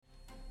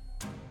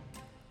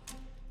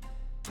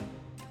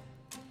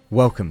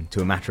Welcome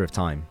to A Matter of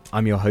Time.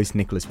 I'm your host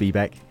Nicholas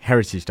Biebuyck,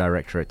 Heritage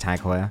Director at TAG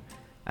Heuer,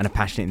 and a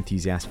passionate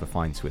enthusiast for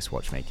fine Swiss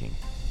watchmaking.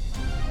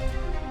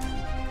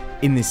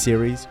 In this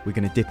series, we're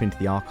going to dip into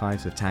the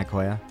archives of TAG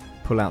Heuer,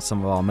 pull out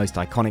some of our most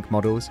iconic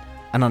models,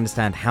 and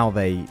understand how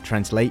they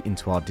translate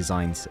into our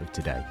designs of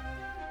today.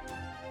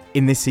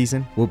 In this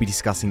season, we'll be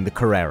discussing the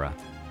Carrera,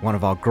 one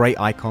of our great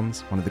icons,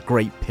 one of the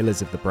great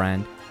pillars of the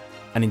brand,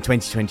 and in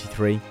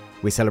 2023,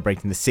 we're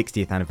celebrating the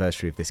 60th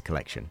anniversary of this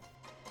collection.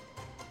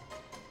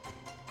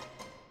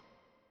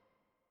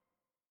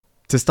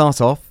 To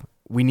start off,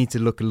 we need to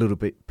look a little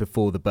bit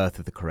before the birth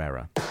of the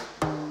Carrera.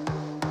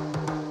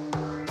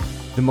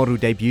 The model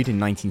debuted in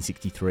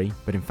 1963,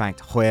 but in fact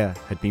Heuer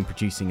had been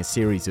producing a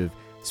series of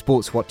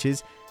sports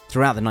watches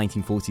throughout the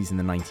 1940s and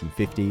the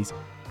 1950s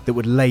that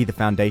would lay the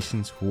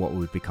foundations for what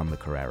would become the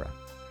Carrera.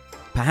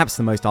 Perhaps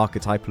the most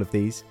archetypal of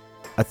these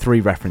are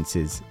three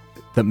references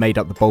that made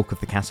up the bulk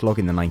of the catalogue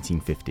in the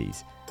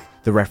 1950s.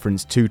 The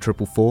reference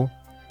 2444,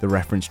 the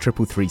reference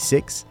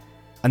 3336,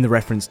 and the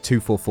reference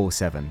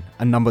 2447,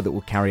 a number that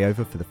will carry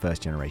over for the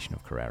first generation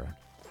of Carrera.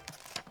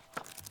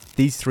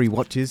 These three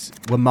watches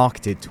were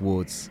marketed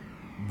towards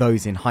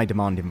those in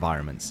high-demand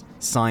environments: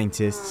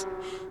 scientists,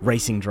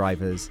 racing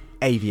drivers,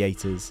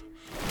 aviators.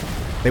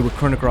 They were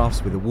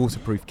chronographs with a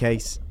waterproof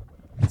case,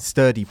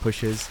 sturdy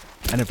pushers,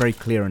 and a very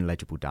clear and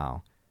legible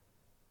dial.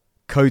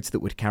 Codes that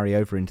would carry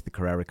over into the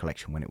Carrera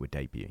collection when it would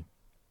debut.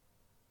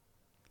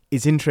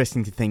 It's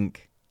interesting to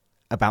think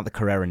about the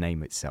Carrera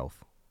name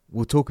itself.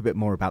 We'll talk a bit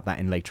more about that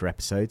in later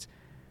episodes,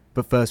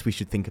 but first we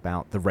should think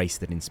about the race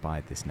that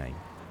inspired this name,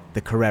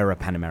 the Carrera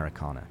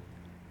Panamericana.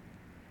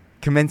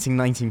 Commencing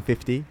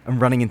 1950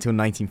 and running until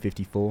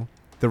 1954,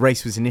 the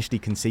race was initially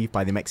conceived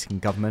by the Mexican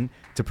government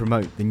to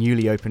promote the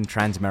newly opened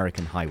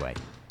Trans-American Highway,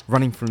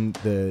 running from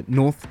the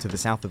north to the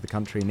south of the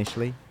country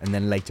initially, and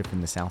then later from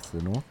the south to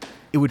the north.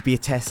 It would be a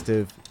test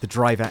of the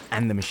driver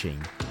and the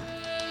machine.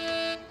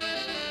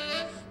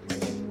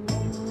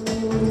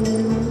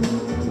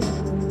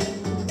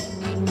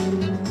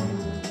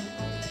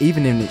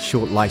 Even in its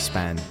short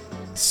lifespan,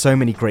 so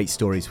many great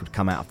stories would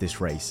come out of this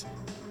race,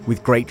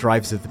 with great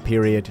drivers of the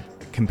period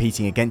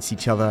competing against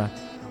each other,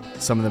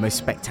 some of the most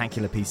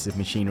spectacular pieces of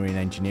machinery and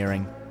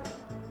engineering,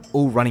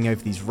 all running over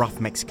these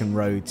rough Mexican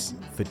roads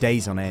for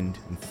days on end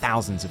and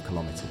thousands of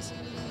kilometers.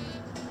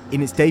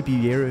 In its debut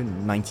year in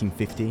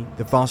 1950,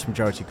 the vast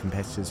majority of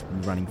competitors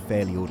would be running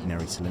fairly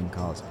ordinary saloon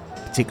cars,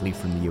 particularly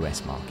from the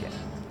US market.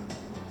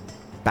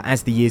 But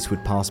as the years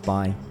would pass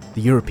by,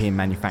 the European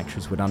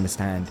manufacturers would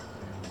understand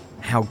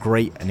how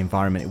great an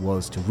environment it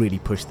was to really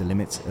push the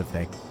limits of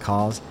their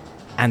cars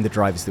and the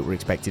drivers that were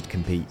expected to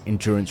compete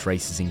endurance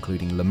races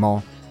including Le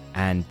Mans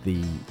and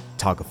the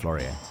TAG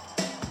Heuer.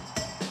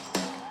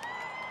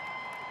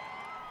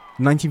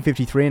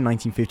 1953 and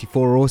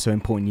 1954 are also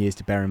important years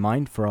to bear in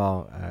mind for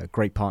our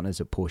great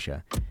partners at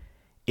Porsche.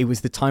 It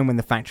was the time when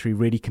the factory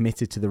really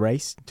committed to the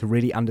race, to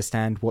really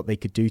understand what they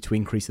could do to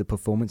increase the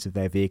performance of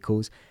their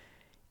vehicles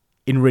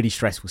in really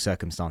stressful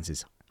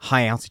circumstances.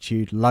 High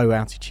altitude, low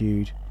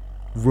altitude,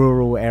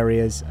 rural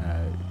areas,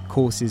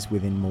 courses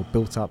within more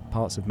built-up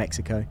parts of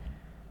Mexico.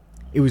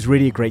 It was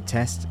really a great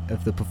test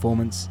of the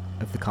performance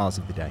of the cars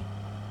of the day.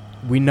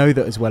 We know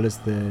that as well as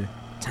the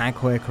TAG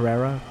Heuer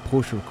Carrera,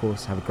 Porsche of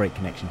course have a great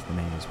connection to the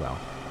name as well.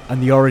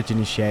 And the origin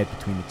is shared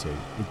between the two.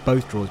 It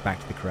both draws back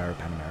to the Carrera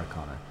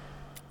Panamericana.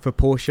 For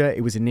Porsche,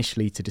 it was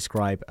initially to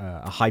describe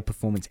a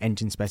high-performance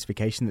engine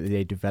specification that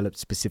they developed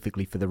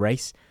specifically for the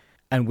race,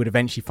 and would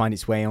eventually find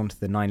its way onto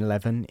the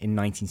 911 in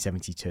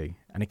 1972,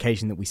 an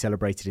occasion that we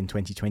celebrated in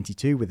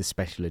 2022 with a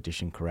special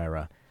edition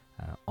Carrera,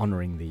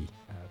 honouring the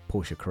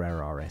Porsche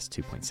Carrera RS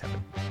 2.7.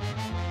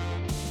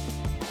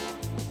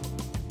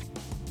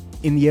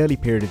 In the early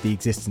period of the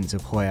existence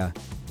of Heuer,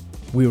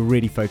 we were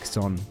really focused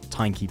on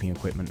timekeeping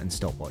equipment and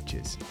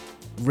stopwatches.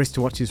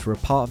 Wristwatches were a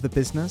part of the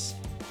business,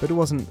 but it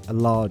wasn't a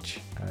large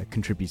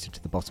contributor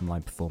to the bottom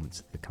line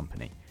performance of the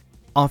company.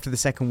 After the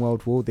Second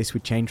World War, this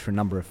would change for a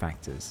number of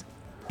factors.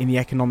 In the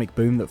economic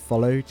boom that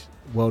followed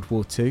World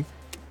War II,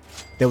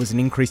 there was an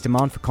increased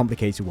demand for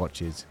complicated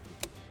watches.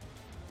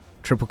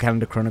 Triple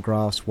calendar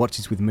chronographs,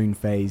 watches with moon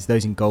phase,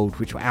 those in gold,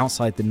 which were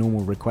outside the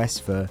normal requests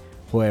for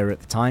Heuer at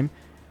the time,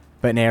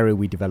 but an area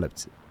we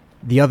developed.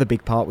 The other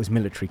big part was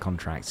military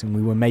contracts, and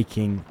we were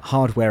making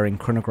hard-wearing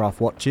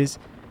chronograph watches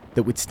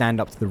that would stand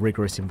up to the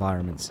rigorous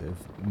environments of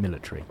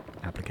military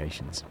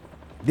applications.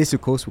 This,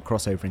 of course, would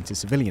cross over into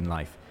civilian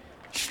life.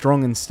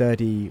 Strong and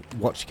sturdy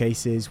watch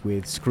cases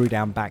with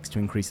screw-down backs to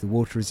increase the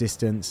water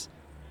resistance,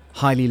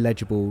 highly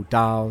legible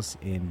dials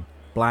in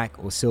black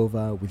or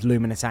silver with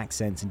luminous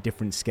accents and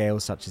different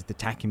scales such as the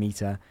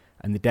tachymeter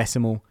and the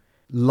decimal,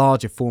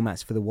 larger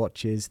formats for the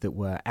watches that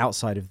were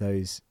outside of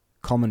those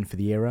common for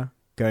the era,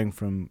 going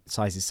from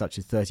sizes such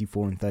as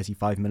 34 and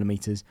 35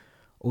 millimeters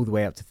all the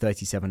way up to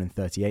 37 and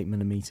 38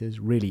 millimeters,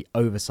 really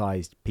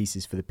oversized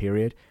pieces for the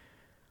period,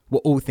 were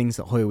all things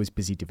that Heuer was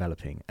busy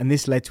developing. And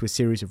this led to a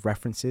series of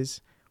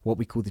references, what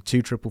we call the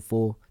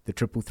 2444, the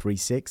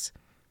 3336,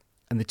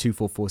 and the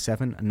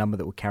 2447, a number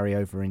that will carry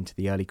over into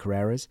the early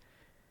Carreras,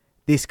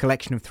 This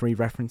collection of 3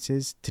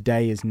 references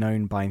today is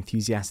known by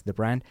enthusiasts of the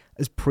brand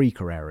as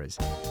pre-Carreras.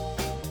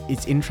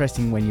 It's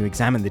interesting when you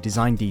examine the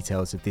design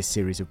details of this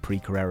series of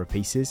pre-Carrera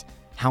pieces,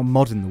 how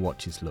modern the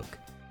watches look.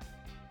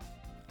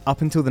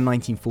 Up until the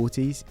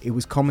 1940s, it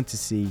was common to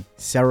see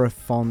serif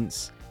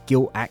fonts,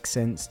 gilt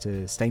accents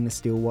to stainless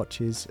steel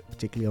watches,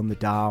 particularly on the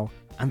dial,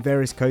 and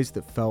various codes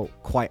that felt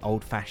quite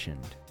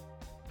old-fashioned.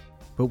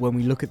 But when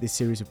we look at this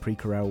series of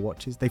pre-Carrera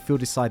watches, they feel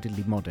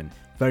decidedly modern,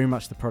 very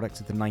much the product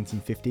of the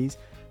 1950s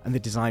and the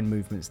design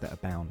movements that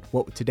abound.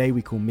 What today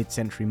we call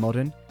mid-century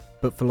modern,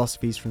 but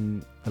philosophies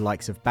from the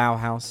likes of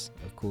Bauhaus,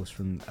 of course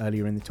from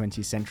earlier in the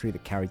 20th century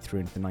that carried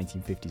through into the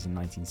 1950s and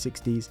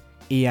 1960s,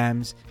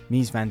 Eams,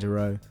 Mies van der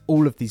Rohe,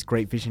 all of these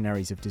great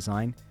visionaries of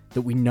design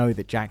that we know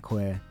that Jack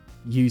Heuer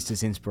used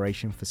as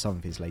inspiration for some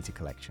of his later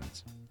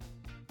collections.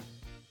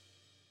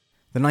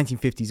 The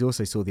 1950s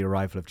also saw the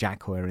arrival of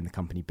Jack Heuer in the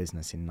company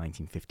business in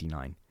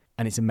 1959.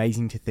 And it's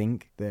amazing to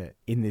think that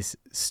in this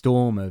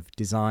storm of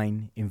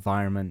design,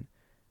 environment,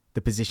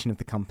 the position of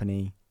the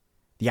company,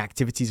 the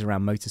activities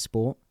around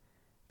motorsport,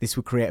 this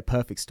would create a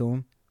perfect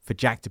storm for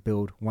Jack to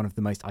build one of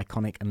the most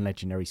iconic and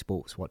legendary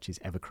sports watches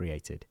ever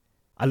created.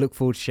 I look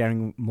forward to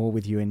sharing more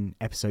with you in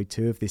episode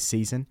 2 of this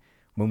season,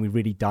 when we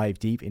really dive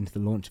deep into the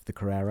launch of the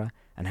Carrera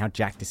and how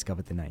Jack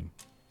discovered the name.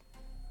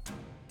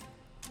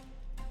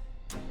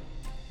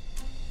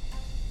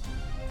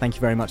 Thank you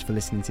very much for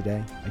listening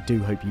today. I do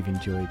hope you've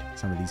enjoyed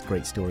some of these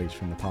great stories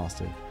from the past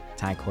of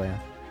TAG Heuer.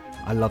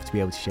 I love to be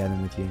able to share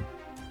them with you.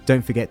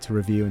 Don't forget to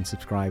review and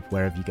subscribe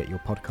wherever you get your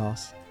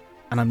podcasts.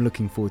 And I'm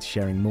looking forward to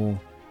sharing more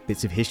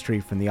bits of history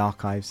from the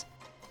archives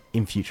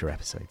in future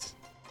episodes.